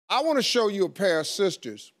I want to show you a pair of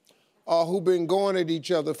sisters who've been going at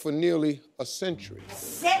each other for nearly a century.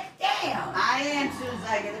 Sit down. I am, as soon as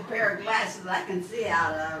I get a pair of glasses I can see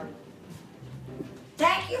out of.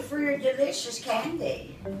 Thank you for your delicious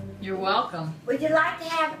candy. You're welcome. Would you like to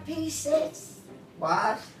have a piece, sis?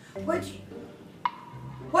 What? Would you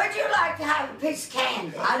like to have a piece of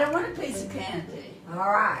candy? I don't want a piece of candy.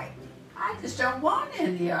 All right. I just don't want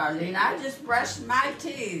any, Arlene. I just brushed my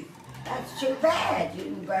teeth. That's too bad. You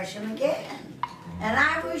can brush them again. And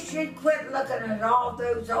I wish you'd quit looking at all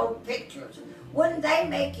those old pictures. Wouldn't they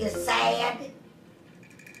make you sad?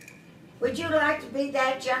 Would you like to be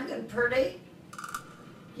that young and pretty?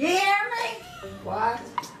 You hear me? What?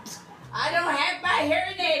 I don't have my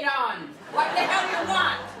hearing aid on. What the hell you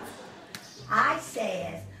want? I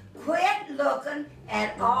says, quit looking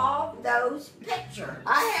at all those pictures.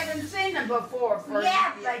 I haven't seen them before.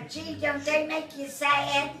 Yeah, but gee, don't they make you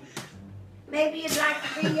sad? Maybe you'd like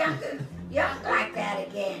to be young like that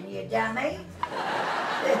again, you dummy.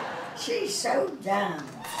 She's so dumb.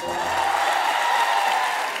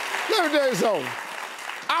 Let me tell you something.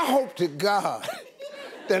 I hope to God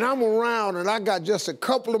that I'm around and I got just a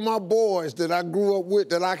couple of my boys that I grew up with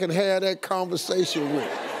that I can have that conversation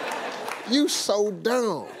with. You so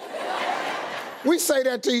dumb. We say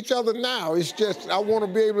that to each other now. It's just I want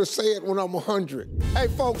to be able to say it when I'm 100. Hey,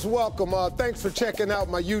 folks, welcome. Thanks for checking out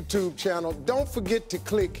my YouTube channel. Don't forget to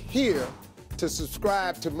click here to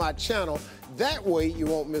subscribe to my channel. That way you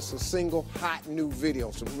won't miss a single hot new video,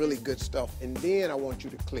 some really good stuff. And then I want you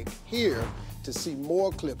to click here to see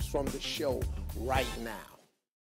more clips from the show right now.